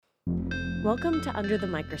Welcome to Under the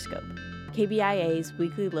Microscope, KBIA's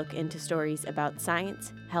weekly look into stories about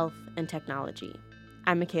science, health, and technology.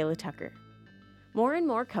 I'm Michaela Tucker. More and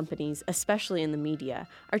more companies, especially in the media,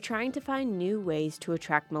 are trying to find new ways to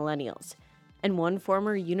attract millennials. And one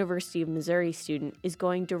former University of Missouri student is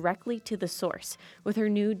going directly to the source with her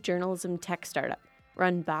new journalism tech startup,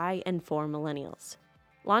 run by and for millennials.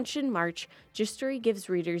 Launched in March, Gistory gives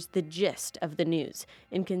readers the gist of the news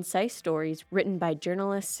in concise stories written by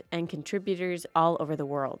journalists and contributors all over the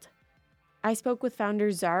world. I spoke with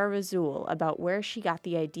founder Zara Razul about where she got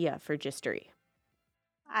the idea for Gistory.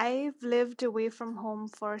 I've lived away from home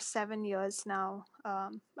for 7 years now.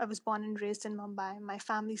 I was born and raised in Mumbai. My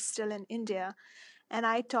family's still in India, and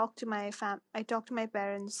I talk to my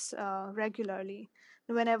parents regularly.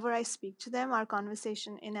 Whenever I speak to them, our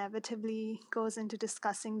conversation inevitably goes into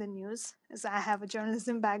discussing the news, as I have a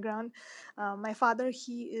journalism background. My father,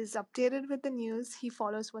 he is updated with the news. He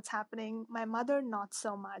follows what's happening. My mother, not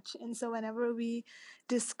so much. And so whenever we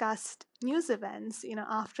discussed news events,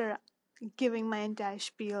 after giving my entire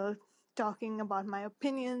spiel, talking about my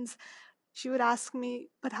opinions, she would ask me,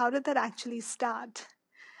 but how did that actually start?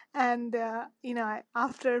 And,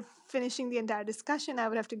 after finishing the entire discussion, I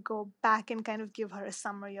would have to go back and kind of give her a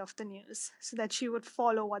summary of the news so that she would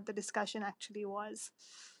follow what the discussion actually was.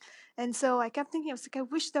 And so I kept thinking, I was like, I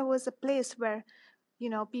wish there was a place where,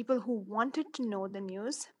 people who wanted to know the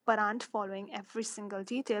news but aren't following every single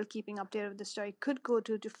detail, keeping updated with the story, could go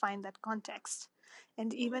to find that context.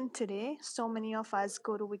 And even today, so many of us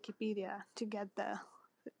go to Wikipedia to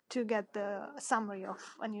get the summary of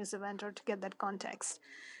a news event or to get that context.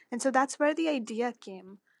 And so that's where the idea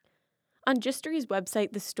came. On Gistory's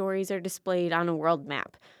website, the stories are displayed on a world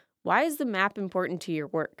map. Why is the map important to your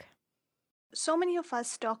work? So many of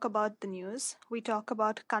us talk about the news. We talk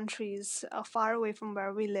about countries far away from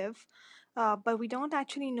where we live, but we don't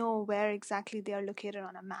actually know where exactly they are located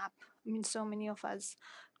on a map. I mean, so many of us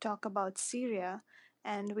talk about Syria,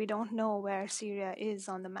 and we don't know where Syria is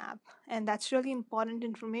on the map. And that's really important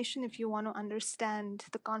information if you want to understand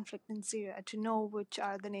the conflict in Syria, to know which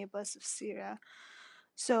are the neighbors of Syria.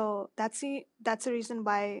 So that's the reason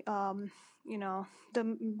why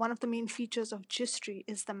the one of the main features of Gistory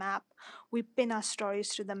is the map. We pin our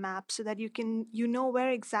stories to the map so that you know where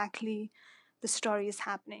exactly the story is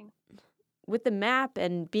happening. With the map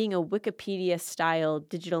and being a Wikipedia-style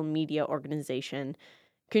digital media organization,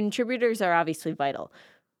 contributors are obviously vital.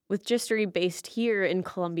 With Gistory based here in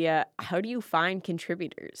Colombia, how do you find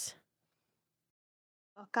contributors?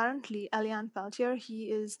 Currently, Elian Peltier, he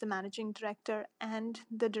is the managing director and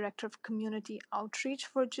the director of community outreach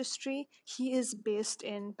for Gistory. He is based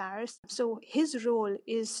in Paris. So his role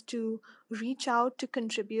is to reach out to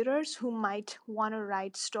contributors who might want to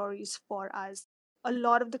write stories for us. A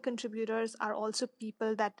lot of the contributors are also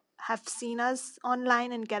people that have seen us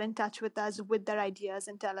online and get in touch with us with their ideas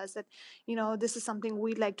and tell us that, this is something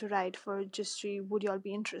we'd like to write for Gistory. Would you all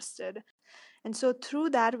be interested? And so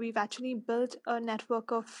through that, we've actually built a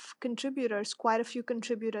network of contributors, quite a few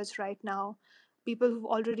contributors right now, people who've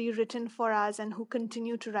already written for us and who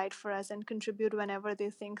continue to write for us and contribute whenever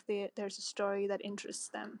they think there's a story that interests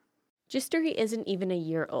them. Gistory isn't even a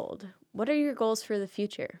year old. What are your goals for the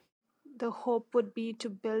future? The hope would be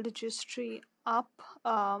to build Gistory up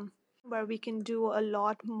where we can do a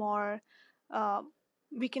lot more,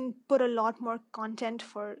 we can put a lot more content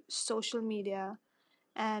for social media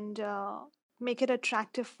and make it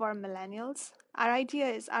attractive for millennials.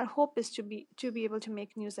 Our hope is to be able to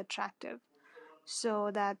make news attractive,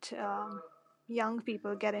 so that young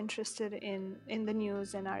people get interested in the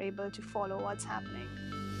news and are able to follow what's happening.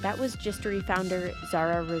 That was Gistory founder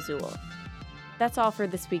Zara Razul. That's all for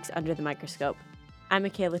this week's Under the Microscope. I'm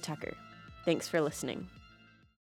Michaela Tucker. Thanks for listening.